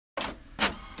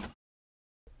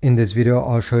In this video,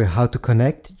 I'll show you how to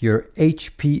connect your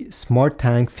HP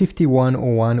SmartTank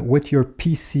 5101 with your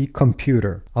PC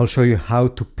computer. I'll show you how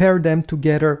to pair them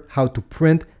together, how to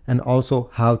print, and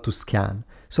also how to scan.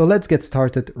 So let's get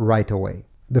started right away.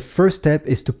 The first step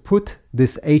is to put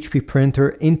this HP printer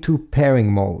into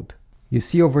pairing mode. You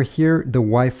see over here the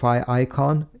Wi-Fi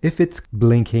icon. If it's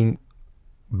blinking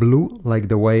blue, like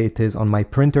the way it is on my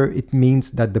printer, it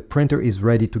means that the printer is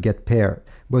ready to get paired.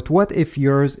 But what if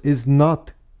yours is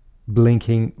not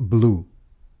blinking blue?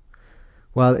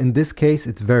 Well, in this case,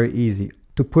 it's very easy.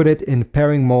 To put it in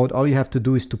pairing mode, all you have to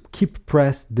do is to keep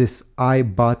press this I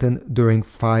button during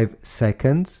 5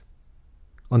 seconds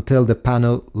until the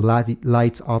panel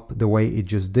lights up the way it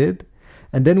just did.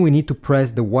 And then we need to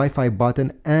press the Wi-Fi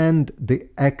button and the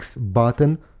X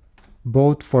button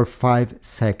both for 5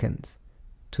 seconds.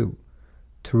 2,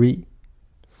 3,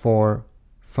 4,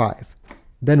 5.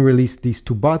 Then release these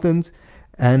two buttons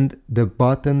and the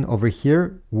button over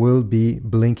here will be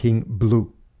blinking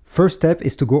blue. First step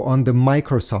is to go on the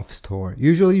Microsoft Store.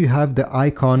 Usually you have the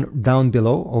icon down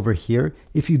below over here.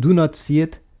 If you do not see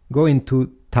it, go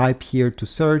into type here to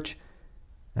search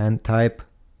and type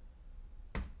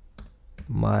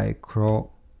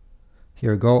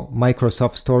here we go.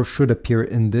 Microsoft Store should appear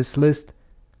in this list.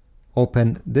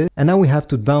 Open this, and now we have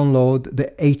to download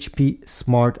the HP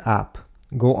Smart app.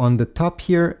 Go on the top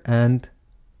here and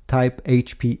type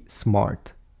HP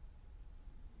Smart.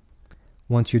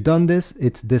 Once you've done this,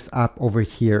 it's this app over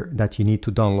here that you need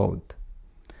to download.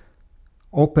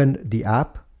 Open the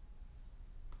app.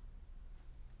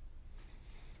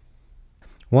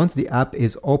 Once the app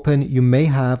is open, you may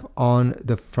have on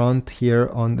the front here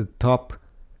on the top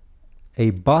a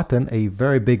button, a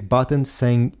very big button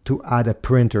saying to add a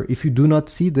printer. If you do not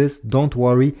see this, don't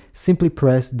worry. Simply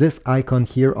press this icon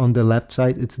here on the left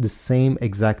side. It's the same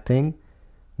exact thing.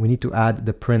 We need to add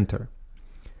the printer.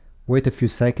 Wait a few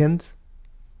seconds.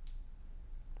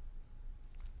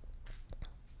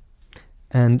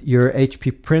 And your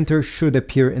HP printer should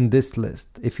appear in this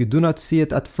list. If you do not see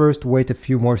it at first, wait a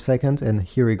few more seconds, and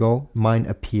here we go, mine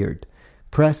appeared.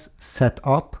 Press Set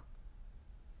Up.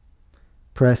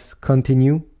 Press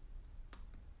Continue.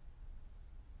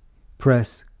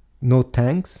 Press No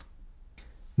Thanks.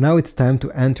 Now it's time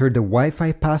to enter the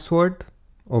Wi-Fi password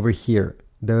over here,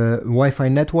 the Wi-Fi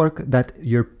network that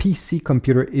your PC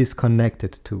computer is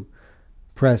connected to.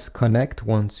 Press Connect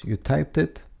once you typed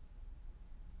it.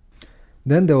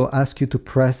 Then they will ask you to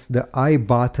press the I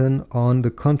button on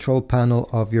the control panel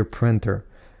of your printer.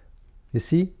 You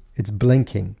see, it's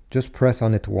blinking. Just press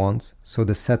on it once so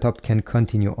the setup can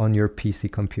continue on your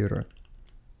PC computer.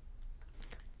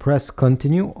 Press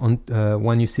Continue on,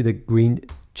 when you see the green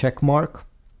check mark.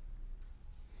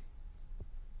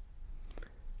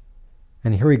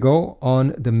 And here we go.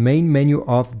 On the main menu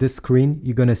of this screen,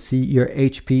 you're going to see your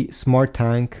HP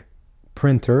SmartTank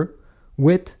printer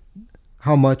with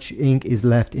how much ink is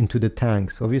left into the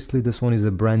tanks. Obviously this one is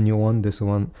a brand new one,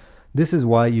 this is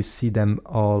why you see them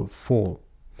all full.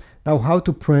 Now how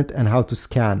to print and how to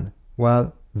scan?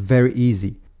 Well, very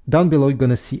easy. Down below you're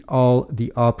gonna see all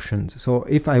the options. So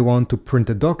if I want to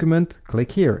print a document,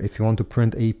 click here. If you want to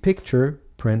print a picture,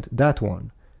 print that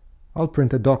one. I'll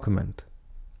print a document.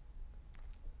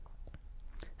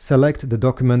 Select the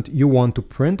document you want to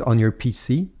print on your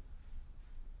PC.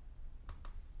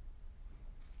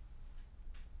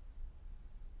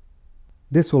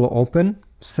 This will open.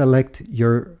 Select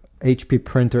your HP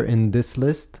printer in this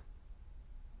list.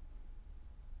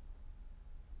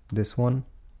 This one.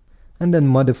 And then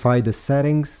modify the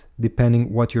settings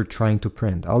depending what you're trying to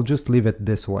print. I'll just leave it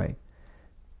this way.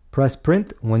 Press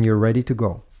print when you're ready to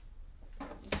go.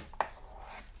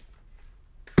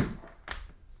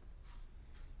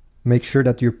 Make sure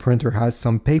that your printer has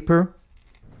some paper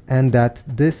and that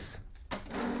this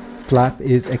flap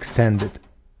is extended.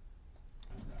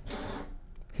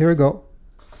 Here we go.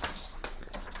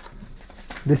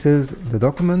 This is the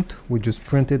document we just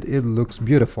printed. It looks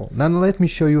beautiful. Now let me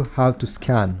show you how to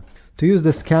scan. To use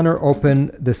the scanner, open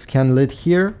the scan lid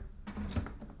here.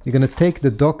 You're going to take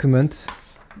the document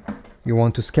you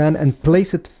want to scan and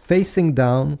place it facing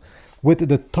down with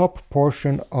the top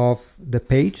portion of the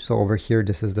page. So over here,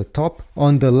 this is the top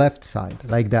on the left side,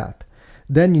 like that.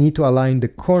 Then you need to align the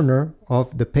corner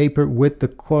of the paper with the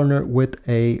corner with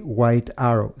a white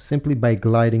arrow, simply by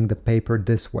gliding the paper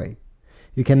this way.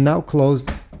 You can now close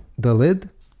the lid,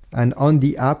 and on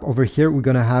the app over here, we're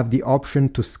gonna have the option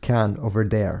to scan over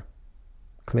there.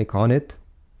 Click on it.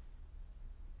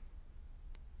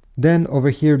 Then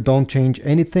over here, don't change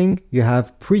anything. You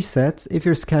have presets. If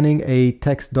you're scanning a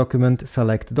text document,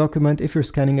 select document. If you're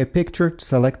scanning a picture,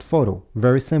 select photo.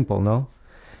 Very simple, no?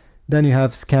 Then you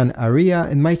have scan area.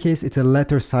 In my case, it's a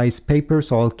letter size paper,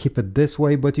 so I'll keep it this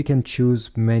way, but you can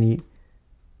choose many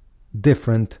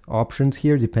different options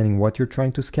here depending what you're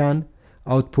trying to scan.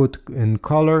 Output in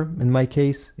color, in my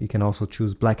case, you can also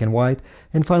choose black and white.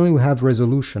 And finally, we have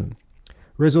resolution.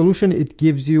 Resolution, it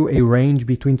gives you a range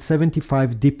between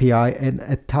 75 dpi and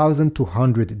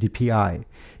 1200 dpi.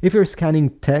 If you're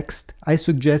scanning text, I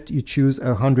suggest you choose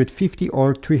 150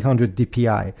 or 300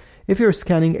 dpi. If you're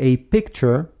scanning a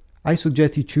picture, I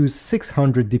suggest you choose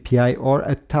 600 dpi or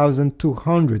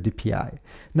 1200 dpi.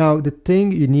 Now, the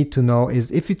thing you need to know is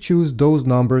if you choose those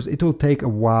numbers, it will take a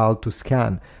while to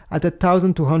scan. At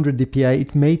 1200 dpi,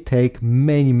 it may take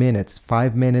many minutes,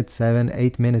 5 minutes, 7,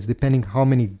 8 minutes, depending how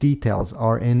many details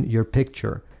are in your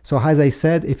picture. So as I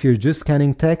said, if you're just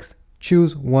scanning text,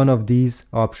 choose one of these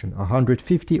options,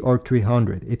 150 or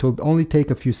 300. It will only take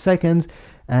a few seconds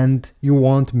and you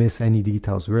won't miss any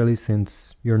details really,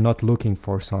 since you're not looking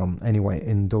for some anyway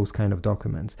in those kind of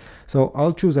documents. So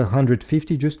I'll choose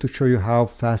 150 just to show you how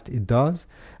fast it does,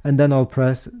 and then I'll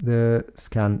press the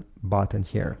scan button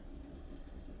here.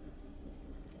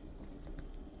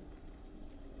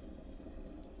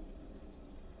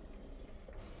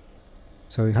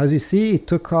 So as you see, it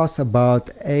took us about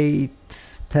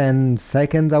 8-10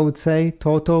 seconds, I would say,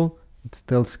 total. It's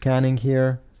still scanning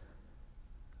here.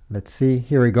 Let's see,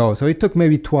 here we go. So it took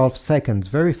maybe 12 seconds,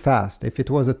 very fast. If it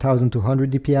was 1200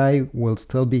 dpi, we'll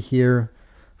still be here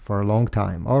for a long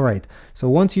time. All right, so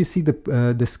once you see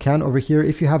the scan over here,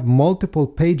 if you have multiple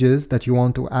pages that you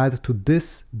want to add to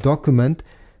this document,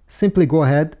 simply go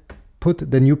ahead, put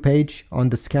the new page on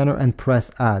the scanner and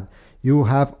press add. You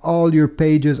have all your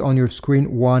pages on your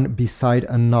screen, one beside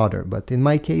another. But in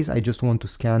my case, I just want to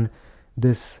scan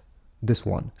this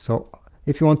one. So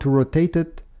if you want to rotate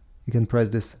it, you can press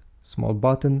this small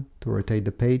button to rotate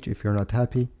the page if you're not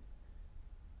happy.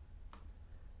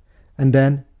 And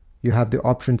then you have the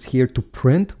options here to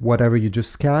print whatever you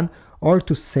just scan or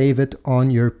to save it on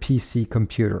your PC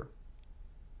computer.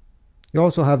 You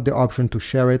also have the option to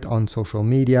share it on social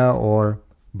media or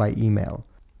by email.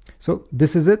 So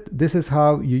this is it. This is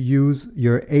how you use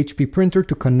your HP printer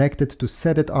to connect it, to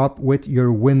set it up with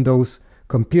your Windows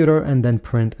computer and then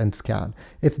print and scan.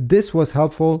 If this was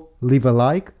helpful, leave a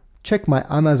like. Check my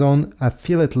Amazon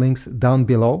affiliate links down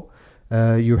below.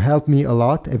 You help me a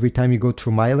lot every time you go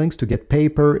through my links to get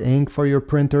paper, ink for your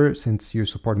printer, since you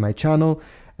support my channel.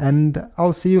 And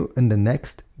I'll see you in the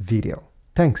next video.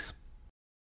 Thanks.